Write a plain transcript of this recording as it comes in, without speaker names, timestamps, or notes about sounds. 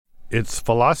It's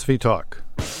Philosophy Talk.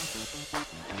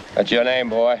 What's your name,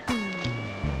 boy?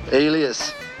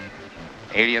 Alias.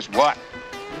 Alias what?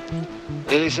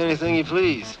 Alias anything you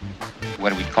please. What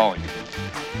do we call you?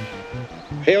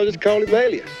 Hell, just call him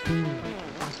Alias.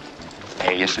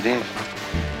 Alias it is.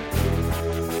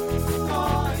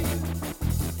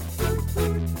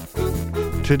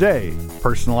 Today,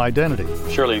 personal identity.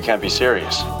 Surely you can't be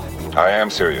serious. I am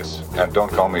serious, and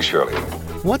don't call me Shirley.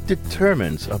 What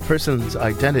determines a person's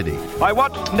identity? By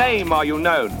what name are you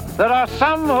known? There are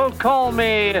some who call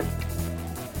me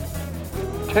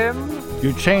Tim.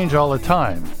 You change all the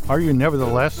time. Are you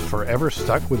nevertheless forever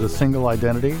stuck with a single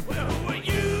identity?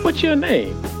 What's your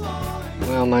name?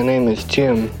 Well, my name is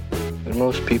Jim, but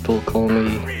most people call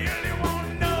me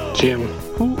Jim.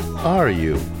 Who are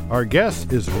you? Our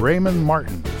guest is Raymond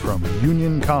Martin from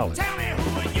Union College.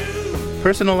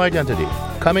 Personal identity,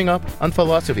 coming up on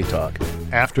Philosophy Talk.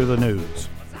 After the news.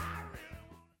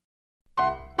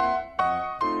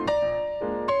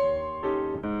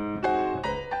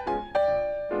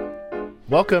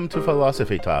 Welcome to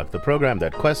Philosophy Talk, the program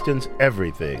that questions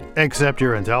everything. Except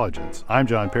your intelligence. I'm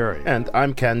John Perry. And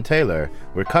I'm Ken Taylor.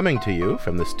 We're coming to you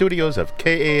from the studios of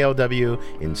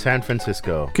KALW in San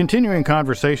Francisco. Continuing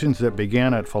conversations that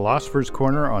began at Philosopher's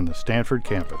Corner on the Stanford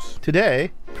campus.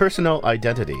 Today, personal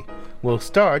identity. We'll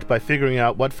start by figuring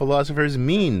out what philosophers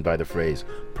mean by the phrase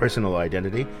personal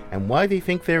identity and why they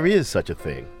think there is such a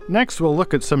thing. Next, we'll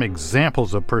look at some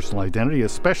examples of personal identity,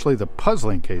 especially the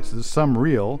puzzling cases, some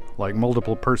real, like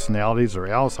multiple personalities or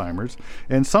Alzheimer's,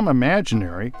 and some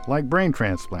imaginary, like brain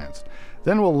transplants.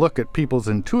 Then we'll look at people's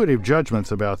intuitive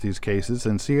judgments about these cases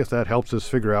and see if that helps us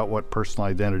figure out what personal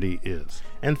identity is.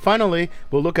 And finally,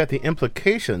 we'll look at the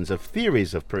implications of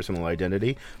theories of personal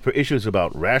identity for issues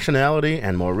about rationality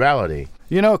and morality.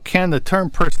 You know, Ken, the term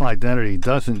personal identity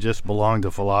doesn't just belong to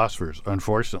philosophers,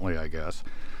 unfortunately, I guess.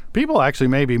 People actually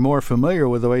may be more familiar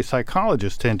with the way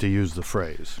psychologists tend to use the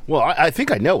phrase. Well, I think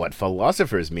I know what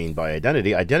philosophers mean by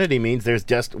identity. Identity means there's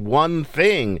just one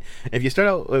thing. If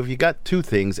you got two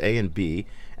things, A and B,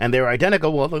 and they're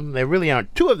identical, well, there really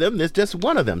aren't two of them, there's just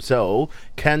one of them. So,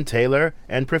 Ken Taylor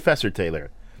and Professor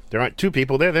Taylor. There aren't two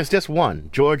people there, there's just one.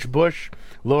 George Bush,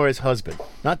 Laura's husband.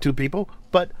 Not two people,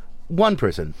 but one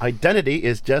person. Identity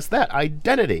is just that,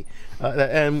 identity.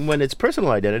 And when it's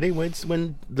personal identity,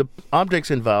 when the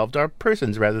objects involved are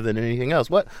persons rather than anything else.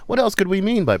 What else could we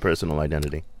mean by personal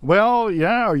identity? Well,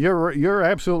 yeah, you're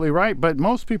absolutely right, but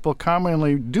most people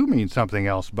commonly do mean something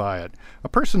else by it. A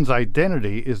person's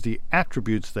identity is the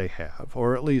attributes they have,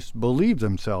 or at least believe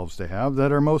themselves to have,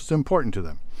 that are most important to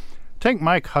them. Take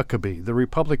Mike Huckabee, the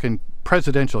Republican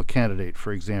presidential candidate,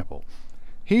 for example.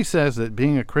 He says that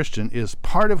being a Christian is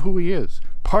part of who he is,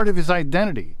 part of his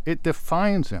identity. It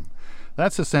defines him.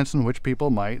 That's the sense in which people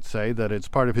might say that it's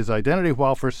part of his identity,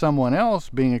 while for someone else,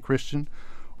 being a Christian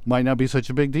might not be such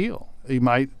a big deal. He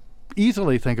might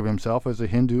easily think of himself as a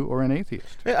Hindu or an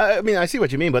atheist. I mean, I see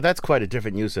what you mean, but that's quite a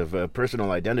different use of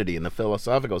personal identity in the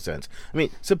philosophical sense. I mean,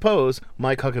 suppose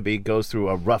Mike Huckabee goes through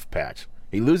a rough patch.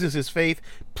 He loses his faith,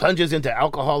 plunges into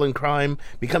alcohol and crime,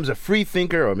 becomes a free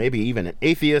thinker or maybe even an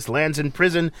atheist, lands in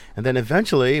prison, and then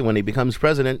eventually, when he becomes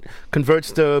president,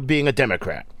 converts to being a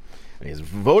Democrat. His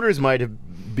voters might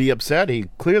be upset. He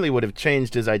clearly would have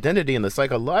changed his identity in the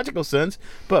psychological sense,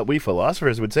 but we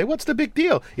philosophers would say, what's the big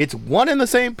deal? It's one and the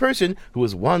same person who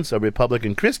was once a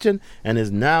Republican Christian and is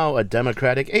now a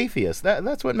Democratic atheist.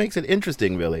 That's what makes it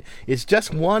interesting, really. It's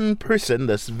just one person,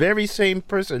 this very same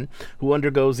person, who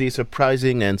undergoes these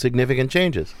surprising and significant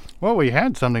changes. Well, we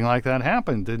had something like that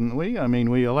happen, didn't we? I mean,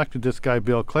 we elected this guy,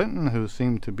 Bill Clinton, who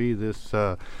seemed to be this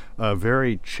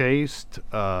very chaste,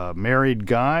 married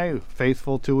guy,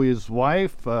 faithful to his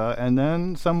wife, and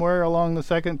then somewhere along the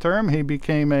second term, he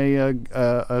became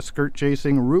a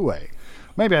skirt-chasing roue.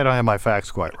 Maybe I don't have my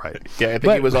facts quite right. Yeah, I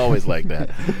think he was always like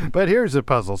that. But here's the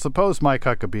puzzle. Suppose Mike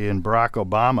Huckabee and Barack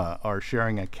Obama are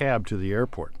sharing a cab to the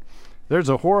airport. There's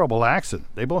a horrible accident.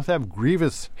 They both have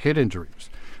grievous head injuries.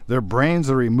 Their brains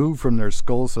are removed from their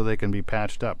skulls so they can be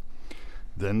patched up.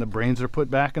 Then the brains are put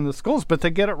back in the skulls, but they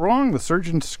get it wrong. The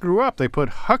surgeons screw up. They put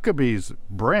Huckabee's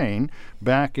brain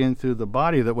back into the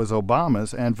body that was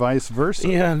Obama's and vice versa.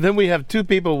 Yeah, and then we have two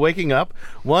people waking up.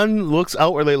 One looks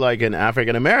outwardly like an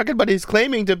African American, but he's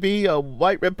claiming to be a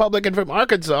white Republican from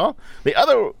Arkansas. The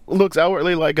other looks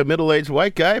outwardly like a middle-aged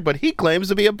white guy, but he claims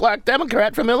to be a black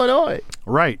Democrat from Illinois.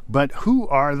 Right, but who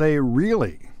are they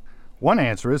really? One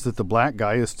answer is that the black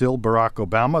guy is still Barack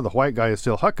Obama, the white guy is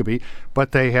still Huckabee,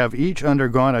 but they have each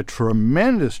undergone a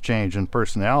tremendous change in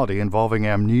personality involving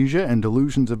amnesia and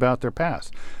delusions about their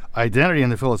past. Identity in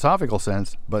the philosophical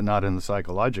sense, but not in the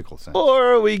psychological sense.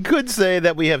 Or we could say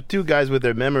that we have two guys with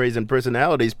their memories and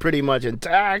personalities pretty much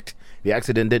intact. The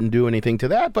accident didn't do anything to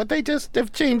that, but they just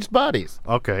have changed bodies.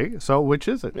 Okay, so which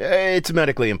is it? It's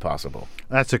medically impossible.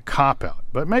 That's a cop-out,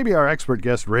 but maybe our expert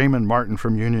guest Raymond Martin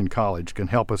from Union College can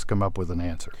help us come up with an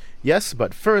answer. Yes,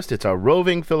 but first it's our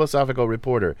roving philosophical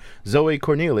reporter, Zoe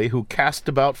Corneli, who cast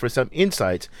about for some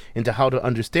insights into how to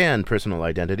understand personal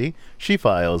identity. She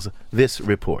files this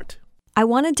report. I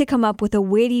wanted to come up with a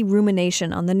weighty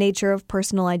rumination on the nature of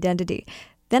personal identity.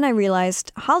 Then I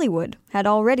realized Hollywood had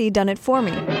already done it for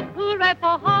me.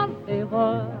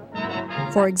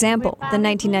 For example, the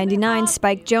 1999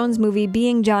 Spike Jonze movie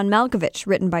Being John Malkovich,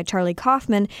 written by Charlie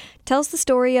Kaufman, tells the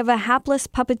story of a hapless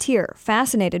puppeteer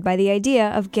fascinated by the idea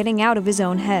of getting out of his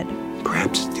own head.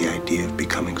 Perhaps it's the idea of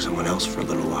becoming someone else for a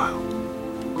little while,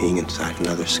 being inside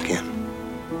another skin,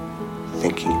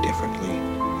 thinking differently,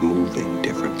 moving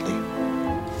differently,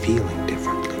 feeling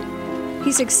differently.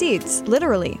 He succeeds,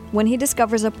 literally, when he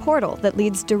discovers a portal that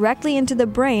leads directly into the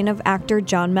brain of actor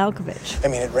John Malkovich. I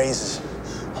mean, it raises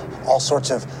all sorts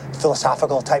of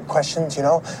philosophical type questions,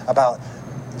 about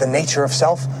the nature of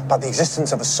self, about the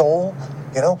existence of a soul,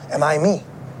 am I me?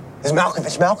 Is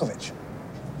Malkovich Malkovich?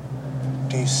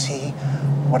 Do you see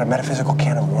what a metaphysical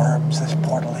can of worms this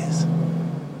portal is?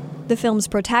 The film's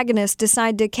protagonists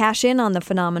decide to cash in on the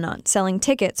phenomenon, selling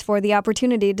tickets for the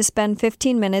opportunity to spend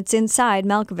 15 minutes inside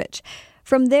Malkovich.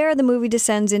 From there, the movie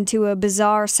descends into a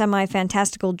bizarre,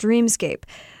 semi-fantastical dreamscape.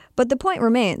 But the point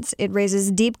remains, it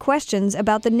raises deep questions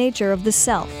about the nature of the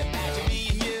self.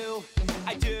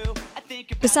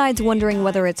 Besides wondering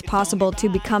whether it's possible to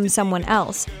become someone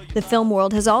else, the film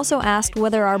world has also asked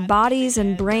whether our bodies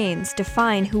and brains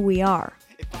define who we are.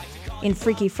 In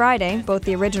Freaky Friday, both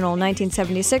the original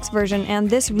 1976 version and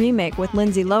this remake with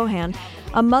Lindsay Lohan,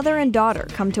 a mother and daughter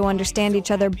come to understand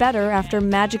each other better after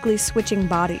magically switching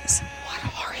bodies.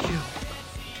 What are you?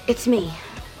 It's me,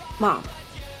 Mom.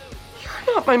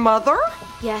 You're not my mother?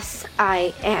 Yes,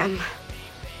 I am.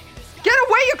 Get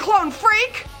away, you clone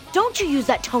freak! Don't you use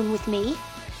that tone with me.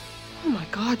 Oh my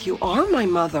God, you are my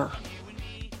mother.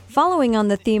 Following on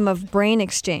the theme of brain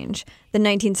exchange, the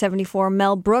 1974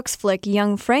 Mel Brooks flick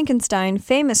Young Frankenstein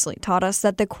famously taught us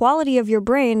that the quality of your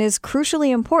brain is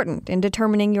crucially important in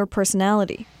determining your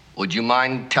personality. Would you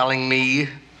mind telling me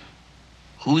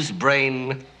whose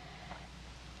brain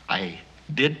I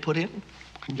did put in?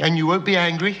 And you won't be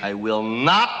angry? I will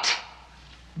not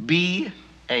be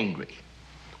angry.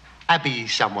 Abby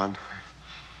someone.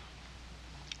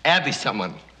 Abby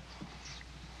someone.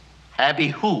 Abby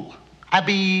who?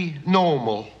 Abby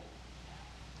normal.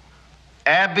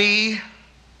 Abby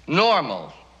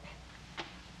normal.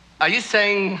 Are you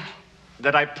saying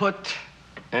that I put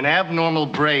an abnormal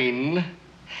brain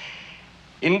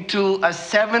into a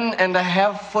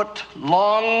 7.5-foot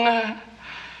long,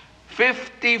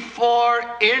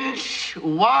 54-inch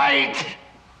wide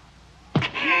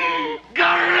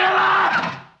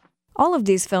gorilla? All of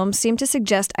these films seem to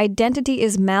suggest identity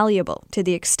is malleable to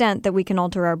the extent that we can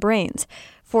alter our brains.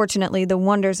 Fortunately, the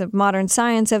wonders of modern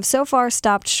science have so far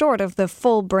stopped short of the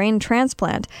full brain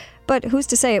transplant, but who's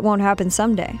to say it won't happen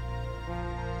someday?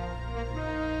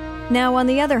 Now, on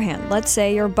the other hand, let's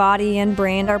say your body and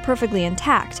brain are perfectly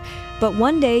intact, but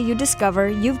one day you discover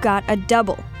you've got a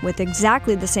double with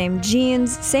exactly the same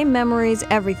genes, same memories,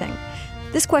 everything.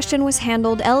 This question was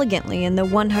handled elegantly in the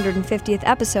 150th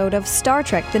episode of Star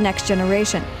Trek: The Next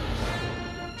Generation.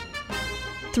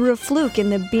 Through a fluke in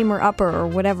the Beamer Upper, or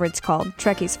whatever it's called,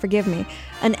 Trekkies forgive me,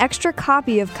 an extra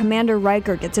copy of Commander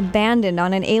Riker gets abandoned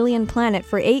on an alien planet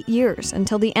for 8 years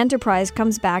until the Enterprise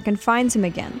comes back and finds him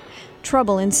again.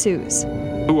 Trouble ensues.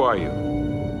 Who are you?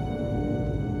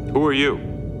 Who are you?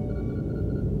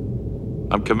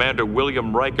 I'm Commander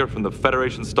William Riker from the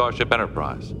Federation Starship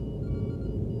Enterprise.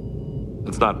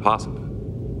 It's not possible.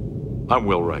 I'm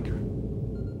Will Riker.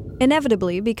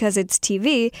 Inevitably, because it's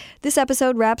TV, this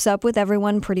episode wraps up with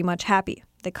everyone pretty much happy.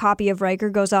 The copy of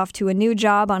Riker goes off to a new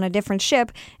job on a different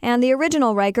ship, and the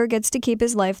original Riker gets to keep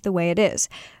his life the way it is.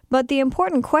 But the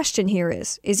important question here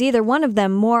is either one of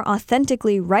them more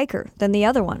authentically Riker than the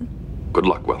other one? Good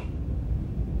luck, Will.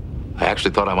 I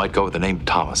actually thought I might go with the name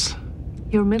Thomas.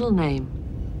 Your middle name?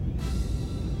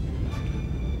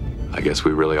 I guess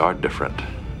we really are different.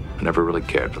 I never really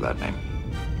cared for that name.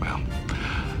 Well,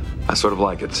 I sort of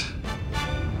like it.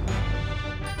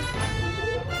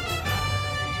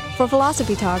 For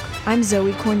Philosophy Talk, I'm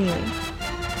Zoe Corneli.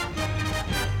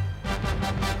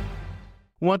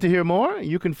 Want to hear more?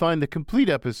 You can find the complete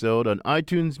episode on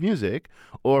iTunes Music,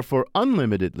 or for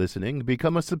unlimited listening,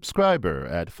 become a subscriber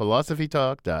at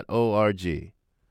philosophytalk.org.